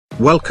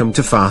Welcome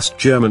to Fast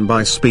German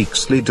by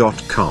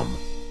Speaksly.com.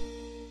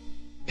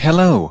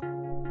 Hello,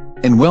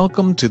 and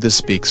welcome to the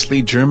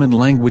Speaksly German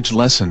language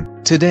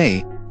lesson.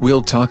 Today,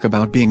 we'll talk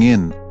about being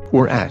in,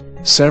 or at,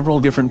 several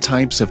different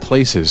types of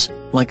places,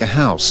 like a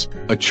house,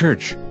 a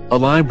church, a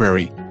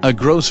library, a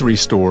grocery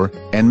store,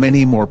 and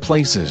many more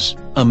places.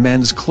 A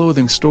men's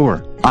clothing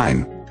store.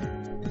 Ein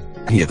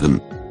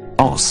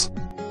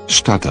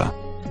Herrenausstatter.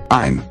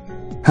 Ein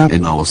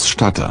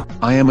Herrenausstatter.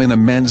 I am in a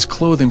men's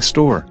clothing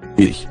store.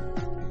 Ich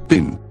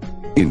bin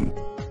in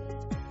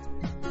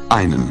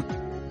einem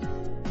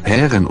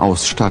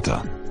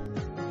Herrenausstatter.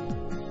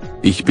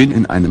 Ich bin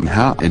in einem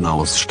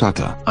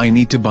Herrenausstatter. I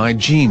need to buy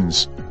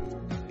jeans.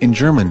 In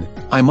German,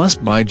 I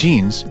must buy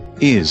jeans,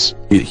 is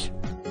Ich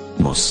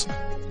muss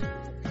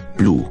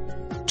Blue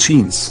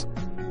Jeans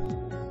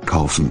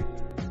kaufen.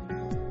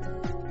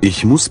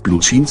 Ich muss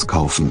Blue Jeans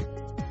kaufen.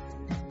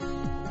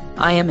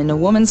 I am in a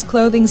woman's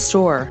clothing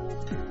store.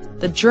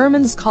 The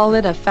Germans call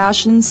it a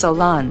fashion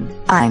salon.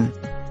 Ein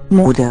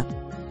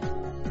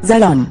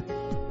Modesalon.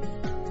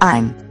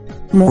 Ein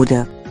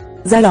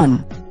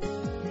Modesalon.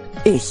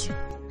 Ich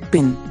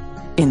bin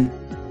in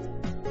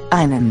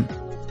einem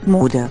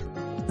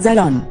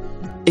Modesalon.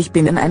 Ich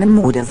bin in einem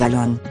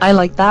Modesalon. I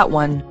like that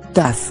one.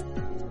 Das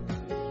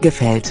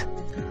gefällt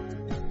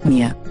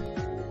mir.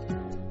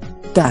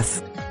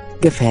 Das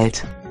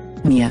gefällt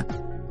mir.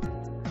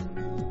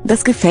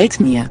 Das gefällt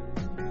mir.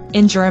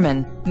 In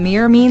German,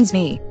 mir means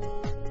me.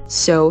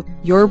 So,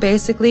 you're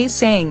basically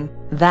saying,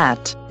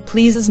 that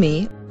pleases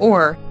me,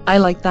 or I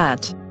like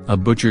that. A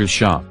butcher's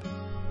shop.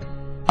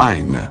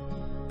 Eine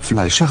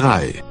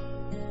Fleischerei.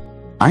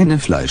 Eine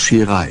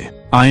Fleischerei.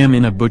 I am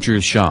in a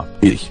butcher's shop.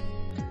 Ich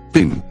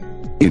bin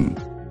in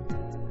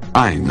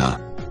einer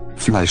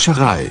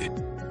Fleischerei.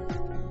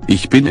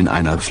 Ich bin in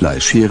einer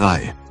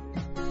Fleischerei.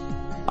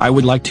 I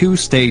would like 2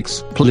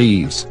 steaks,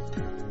 please.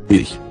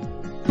 Ich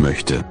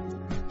möchte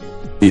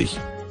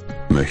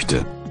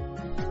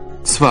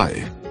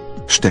 2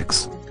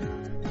 Stecks.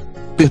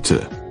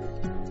 Bitte.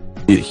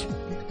 Ich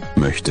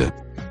möchte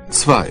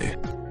 2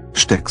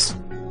 Stecks.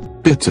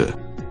 Bitte.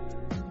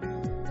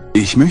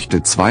 Ich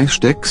möchte 2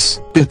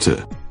 Stecks,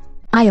 bitte.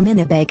 I am in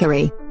a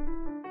bakery.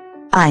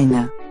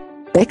 Eine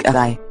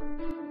Bäckerei.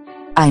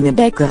 Eine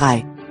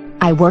Bäckerei.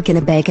 I work in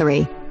a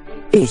bakery.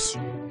 Ich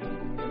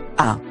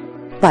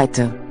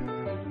arbeite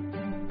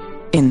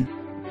in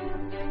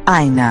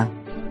einer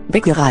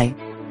Bäckerei.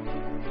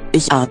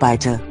 Ich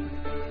arbeite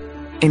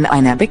in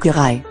einer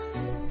Bäckerei.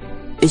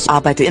 Ich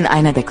arbeite in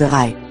einer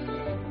Bäckerei.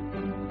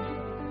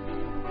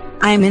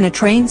 I am in a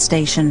train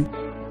station.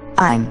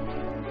 Ein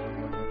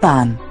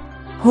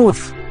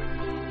Bahnhof.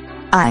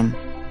 Ein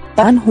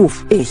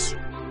Bahnhof. Ich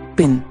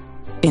bin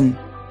in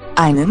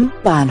einem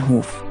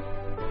Bahnhof.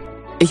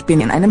 Ich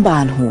bin in einem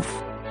Bahnhof.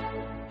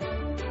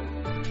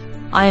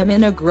 I am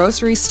in a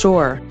grocery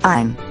store.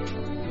 Ein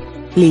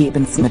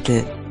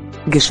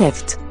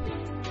Lebensmittelgeschäft.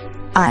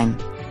 Ein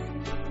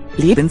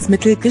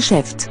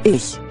Lebensmittelgeschäft.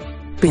 Ich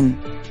bin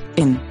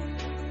in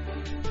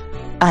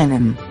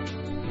einem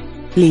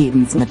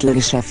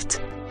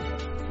Lebensmittelgeschäft.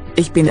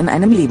 Ich bin in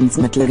einem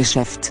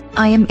Lebensmittelgeschäft.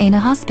 I am in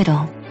a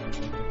hospital.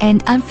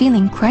 And I'm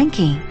feeling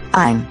cranky.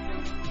 Ein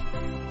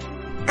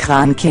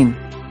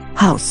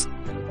Krankenhaus.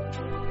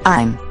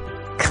 Ein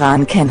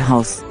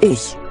Krankenhaus.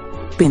 Ich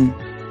bin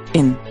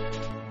in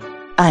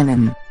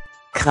einem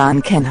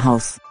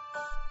Krankenhaus.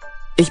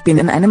 Ich bin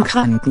in einem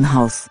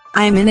Krankenhaus.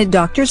 I'm in a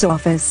doctor's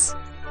office.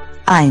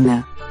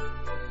 Eine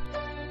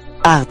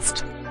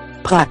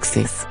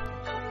Arztpraxis.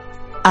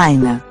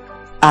 Eine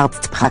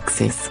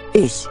Arztpraxis.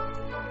 Ich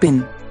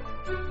bin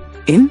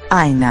in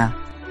einer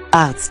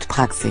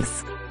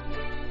Arztpraxis.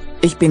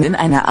 Ich bin in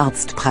einer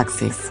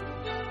Arztpraxis.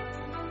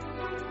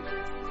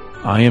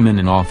 I am in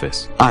an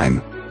office.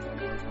 Ein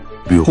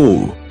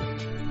Büro.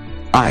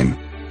 Ein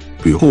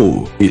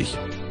Büro. Ich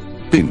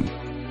bin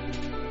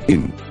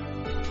in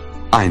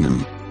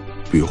einem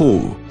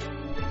Büro.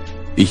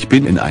 Ich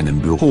bin in einem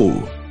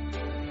Büro.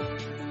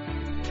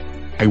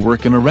 I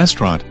work in a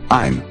restaurant.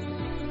 Ein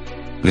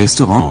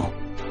Restaurant.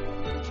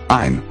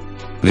 Ein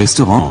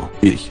Restaurant.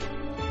 Ich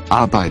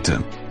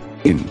arbeite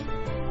in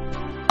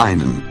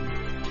einem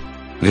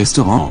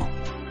Restaurant.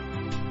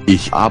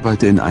 Ich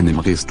arbeite in einem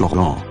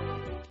Restaurant.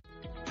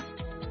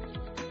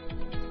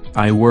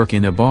 I work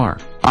in a bar.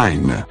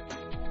 Eine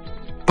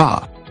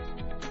Bar.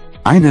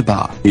 Eine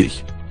Bar.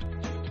 Ich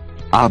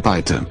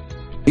arbeite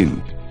in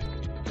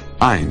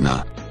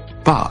einer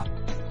Bar.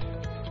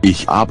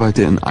 Ich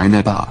arbeite in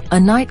einer Bar. A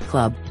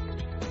nightclub.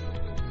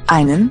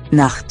 Einen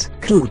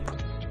Nachtclub.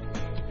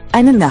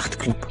 Einen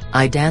Nachtclub.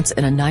 I dance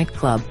in a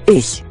nightclub.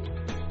 Ich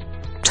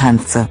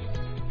tanze.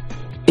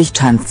 Ich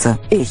tanze.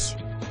 Ich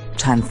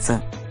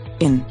tanze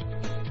in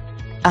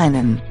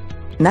einem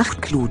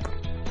Nachtclub.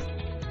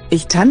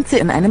 Ich tanze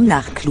in einem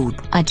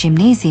Nachtclub. A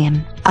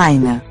gymnasium.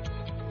 Eine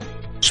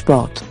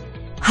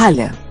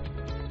Sporthalle.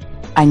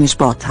 Eine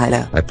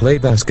Sporthalle. I play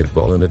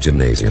basketball in a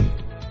gymnasium.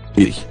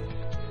 Ich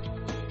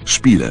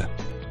spiele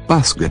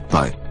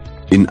Basketball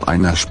in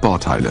einer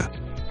Sporthalle.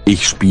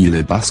 Ich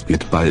spiele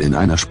Basketball in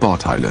einer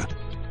Sporthalle.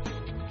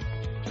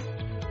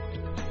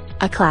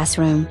 A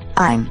classroom.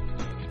 Ein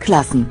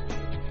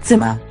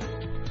Klassenzimmer.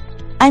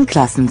 Ein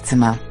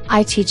Klassenzimmer.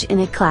 I teach in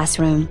a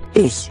classroom.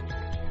 Ich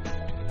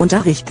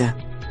unterrichte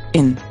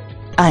in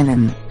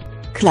einem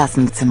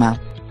Klassenzimmer.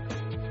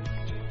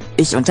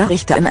 Ich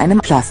unterrichte in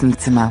einem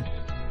Klassenzimmer.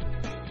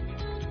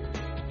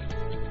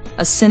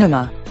 A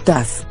cinema.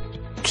 Das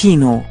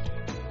Kino.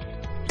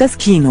 Das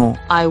Kino.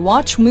 I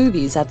watch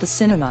movies at the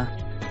cinema.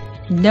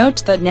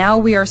 Note that now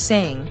we are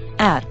saying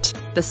at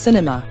the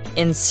cinema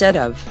instead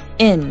of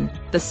in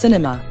the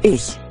cinema.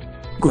 Ich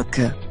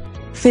gucke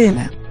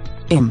Filme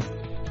im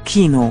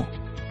Kino.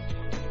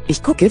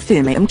 Ich gucke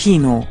Filme im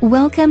Kino.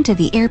 Welcome to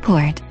the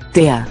airport.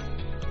 Der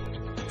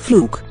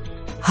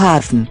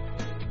Flughafen.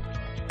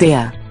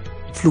 Der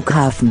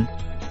Flughafen.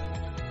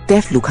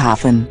 Der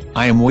Flughafen.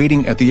 I am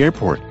waiting at the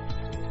airport.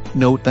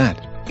 Note that,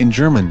 in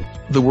German,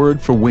 the word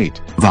for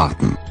wait,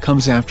 warten,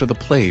 comes after the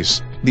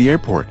place, the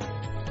airport.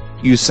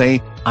 You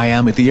say, I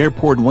am at the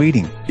airport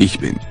waiting. ich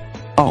bin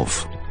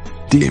auf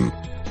dem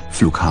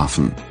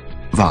Flughafen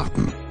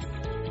warten.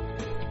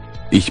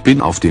 Ich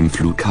bin auf dem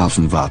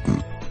Flughafen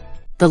warten.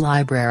 The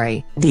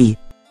library. Die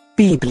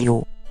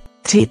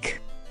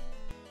Bibliothek.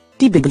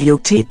 Die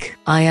Bibliothek.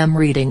 I am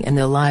reading in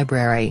the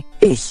library.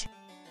 Ich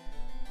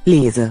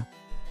lese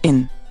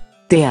in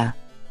der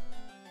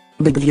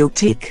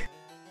Bibliothek.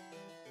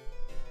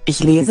 Ich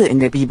lese in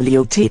der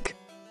Bibliothek.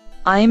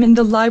 I'm in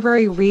the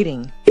library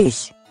reading.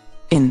 Ich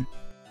in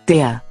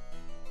der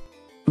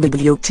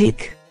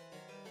Bibliothek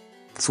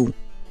zu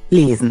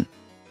lesen.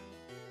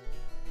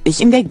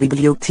 Ich in der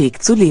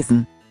Bibliothek zu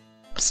lesen.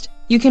 Psst,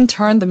 you can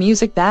turn the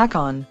music back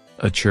on.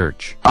 A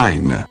church.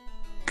 Eine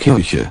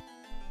Kirche.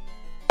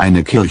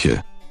 Eine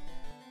Kirche.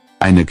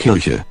 Eine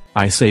Kirche.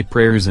 I say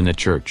prayers in a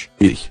church.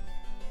 Ich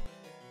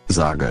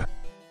sage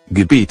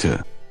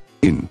Gebete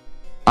in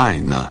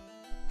einer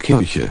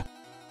Kirche.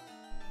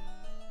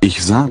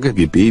 Ich sage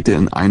Gebete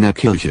in einer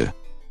Kirche.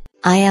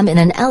 I am in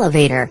an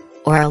elevator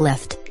or a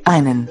lift.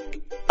 Einen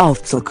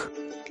Aufzug.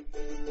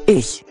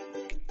 Ich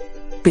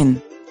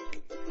bin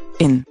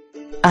in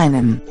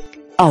einem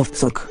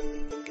Aufzug.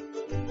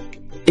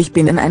 Ich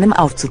bin in einem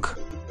Aufzug.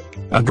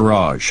 A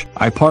garage.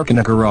 I park in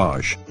a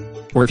garage.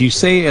 Or if you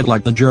say it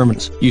like the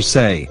Germans, you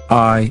say,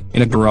 I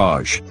in a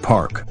garage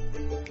park.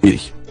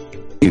 Ich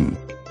in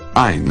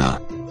einer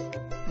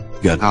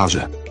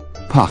Garage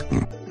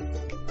parken.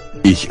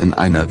 Ich in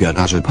einer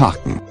Garage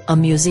parken. A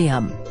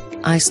museum.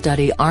 I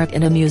study art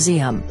in a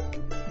museum.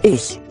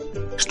 Ich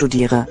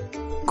studiere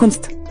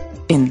Kunst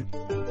in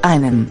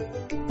einem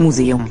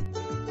Museum.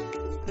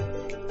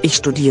 Ich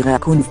studiere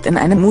Kunst in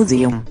einem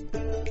Museum.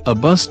 A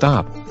bus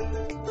stop.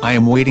 I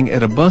am waiting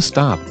at a bus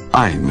stop.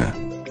 Eine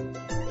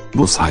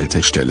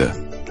Bushaltestelle.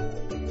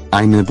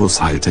 Eine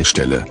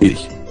Bushaltestelle.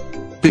 Ich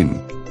bin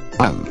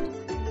an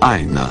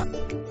einer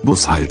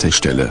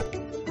Bushaltestelle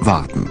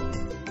warten.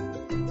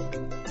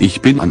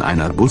 Ich bin an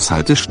einer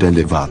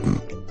Bushaltestelle warten.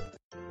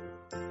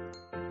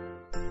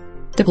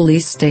 The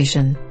police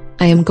station.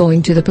 I am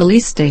going to the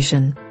police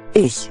station.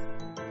 Ich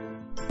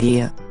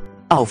gehe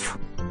auf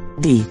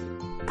die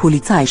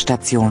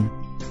Polizeistation.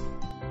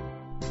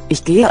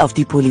 Ich gehe auf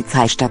die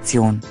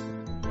Polizeistation.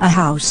 A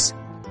house.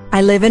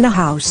 I live in a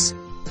house.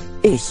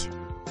 Ich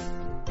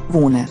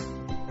wohne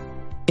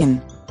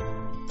in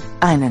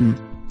einem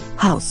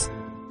Haus.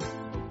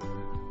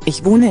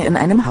 Ich wohne in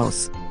einem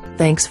Haus.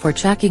 Thanks for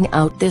checking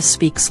out this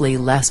Speaksly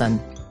lesson.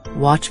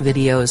 Watch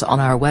videos on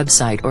our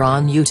website or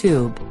on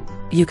YouTube.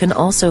 You can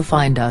also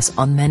find us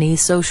on many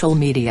social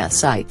media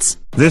sites.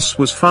 This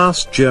was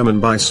Fast German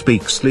by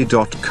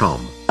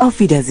Speaksly.com. Auf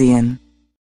Wiedersehen.